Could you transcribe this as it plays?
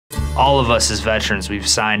All of us as veterans, we've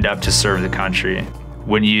signed up to serve the country.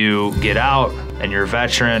 When you get out and you're a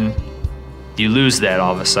veteran, you lose that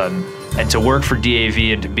all of a sudden. And to work for DAV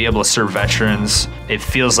and to be able to serve veterans, it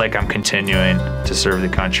feels like I'm continuing to serve the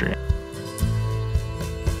country.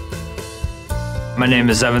 My name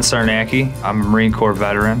is Sarnacki. I'm a Marine Corps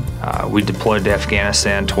veteran. We deployed to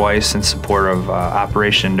Afghanistan twice in support of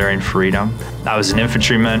Operation Enduring Freedom. I was an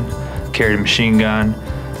infantryman, carried a machine gun,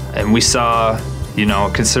 and we saw,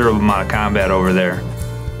 a considerable amount of combat over there.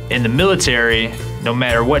 In the military, no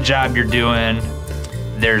matter what job you're doing,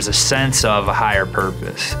 there's a sense of a higher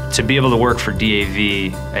purpose. To be able to work for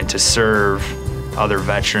DAV and to serve other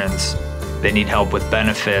veterans, they need help with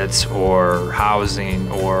benefits or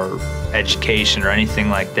housing or education or anything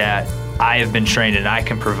like that. I have been trained and I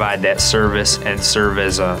can provide that service and serve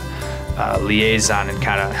as a liaison and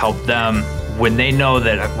kind of help them when they know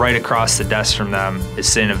that right across the desk from them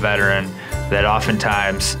is sitting a veteran that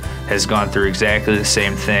oftentimes has gone through exactly the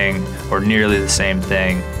same thing or nearly the same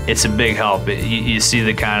thing. It's a big help. You see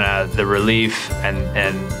the kind of the relief and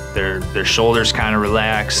their shoulders kind of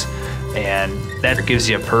relax, and that gives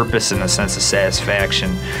you a purpose and a sense of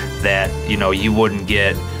satisfaction that you wouldn't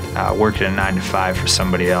get working a 9-to-5 for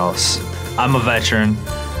somebody else. I'm a veteran,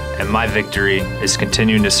 and my victory is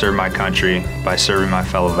continuing to serve my country by serving my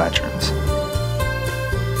fellow veterans.